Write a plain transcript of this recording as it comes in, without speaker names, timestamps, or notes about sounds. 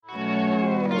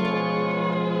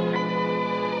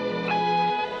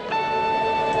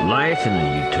Life in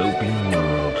a utopian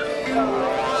world.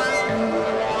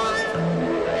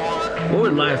 What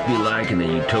would life be like in a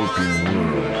utopian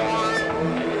world?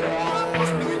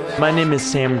 My name is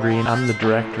Sam Green. I'm the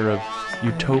director of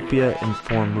Utopia and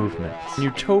Form Movements.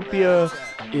 Utopia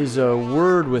is a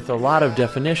word with a lot of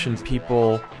definitions.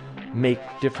 People make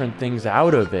different things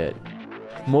out of it.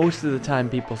 Most of the time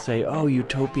people say, oh,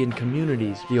 utopian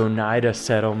communities, the Oneida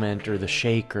settlement or the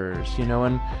Shakers,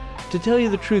 and to tell you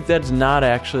the truth, that's not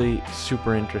actually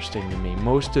super interesting to me.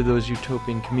 Most of those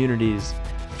utopian communities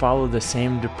follow the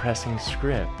same depressing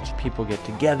script. People get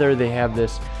together, they have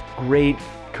this great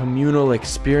communal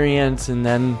experience, and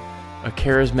then a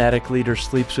charismatic leader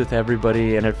sleeps with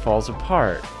everybody and it falls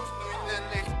apart.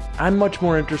 I'm much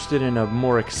more interested in a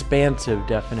more expansive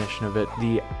definition of it,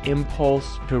 the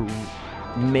impulse to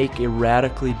make a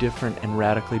radically different and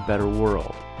radically better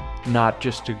world, not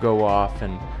just to go off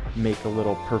and make a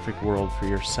little perfect world for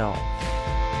yourself.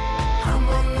 I'm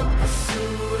on the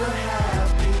pursuit of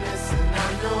happiness, and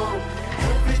I know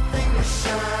everything that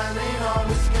shines ain't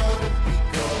always gonna be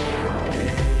gold.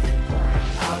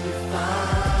 I'll be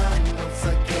fine once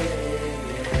I get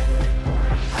it.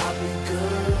 I'll be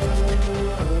good.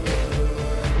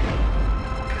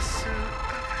 Pursuit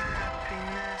of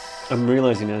happiness. I'm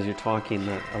realizing as you're talking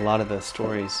that a lot of the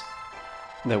stories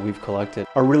that we've collected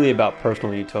are really about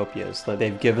personal utopias. Like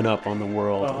they've given up on the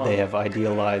world, they have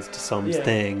idealized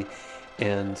something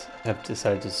and have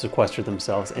decided to sequester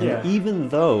themselves. And even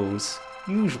those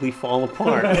usually fall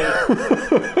apart.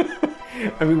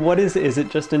 I mean, what is it? Is it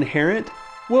just inherent?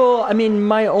 Well, I mean,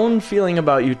 my own feeling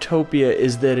about utopia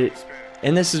is that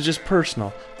and this is just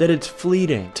personal, that it's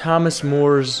fleeting. Thomas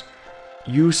More's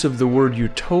use of the word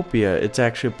utopia, it's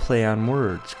actually a play on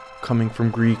words, coming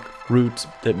from Greek roots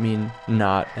that mean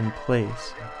not and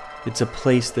place. It's a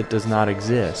place that does not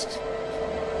exist.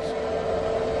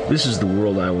 This is the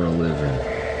world I want to live in.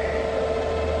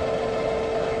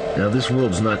 Now, this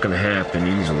world's not going to happen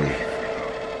easily.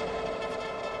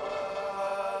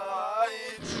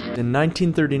 In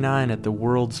 1939, at the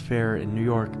World's Fair in New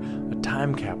York, a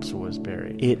time capsule was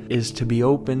buried. It is to be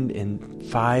opened in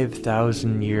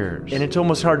 5,000 years. And it's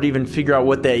almost hard to even figure out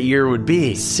what that year would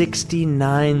be.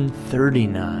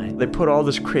 6939. They put all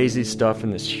this crazy stuff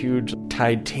in this huge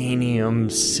titanium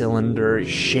cylinder,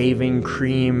 shaving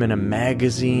cream in a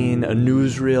magazine, a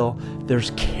newsreel.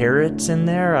 There's carrots in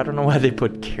there. I don't know why they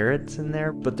put carrots in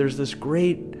there, but there's this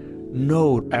great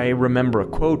note. I remember a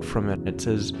quote from it. It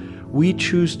says, "We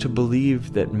choose to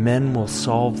believe that men will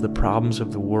solve the problems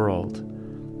of the world,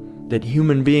 that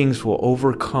human beings will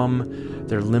overcome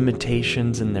their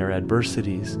limitations and their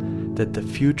adversities, that the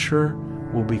future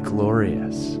will be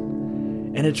glorious."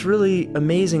 And it's really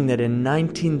amazing that in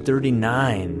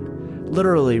 1939,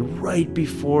 literally right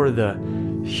before the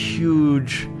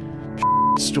huge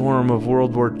storm of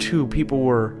World War II, people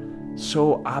were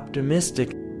so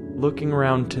optimistic. Looking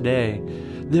around today,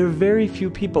 there are very few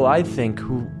people, I think,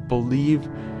 who believe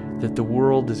that the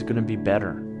world is going to be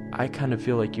better. I kind of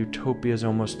feel like utopia is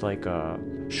almost like a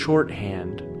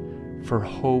shorthand for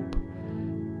hope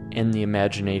and the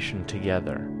imagination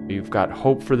together. You've got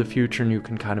hope for the future and you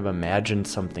can kind of imagine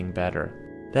something better.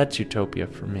 That's utopia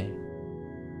for me.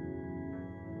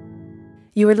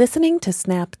 You are listening to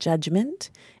Snap Judgment,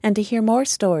 and to hear more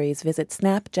stories, visit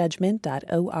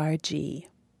snapjudgment.org.